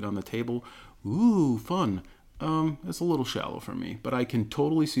you leave it on the table? Ooh, fun. It's a little shallow for me, but I can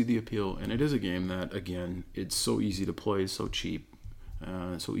totally see the appeal. And it is a game that, again, it's so easy to play, so cheap,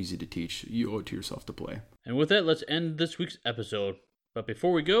 so easy to teach. You owe it to yourself to play. And with that, let's end this week's episode. But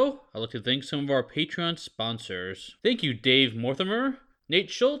before we go, I'd like to thank some of our Patreon sponsors. Thank you, Dave Mortimer, Nate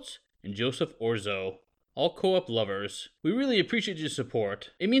Schultz, and Joseph Orzo, all co-op lovers. We really appreciate your support.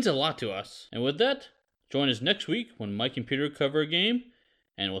 It means a lot to us. And with that, join us next week when Mike and Peter cover a game,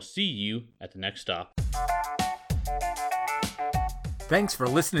 and we'll see you at the next stop. Thanks for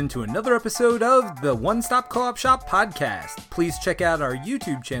listening to another episode of the One Stop Co-op Shop podcast. Please check out our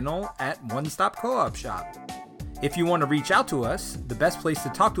YouTube channel at One Stop Co-op Shop. If you want to reach out to us, the best place to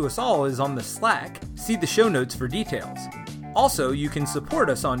talk to us all is on the Slack. See the show notes for details. Also, you can support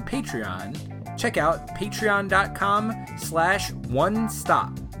us on Patreon. Check out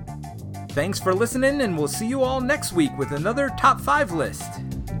patreon.com/onestop. Thanks for listening, and we'll see you all next week with another Top 5 list.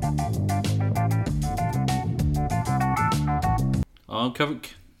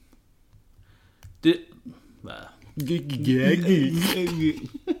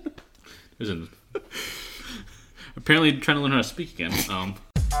 Apparently trying to learn how to speak again.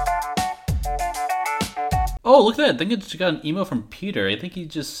 Oh, look at that. I think I just got an email from Peter. I think he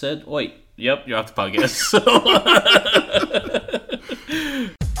just said, wait, yep, you're off the podcast. So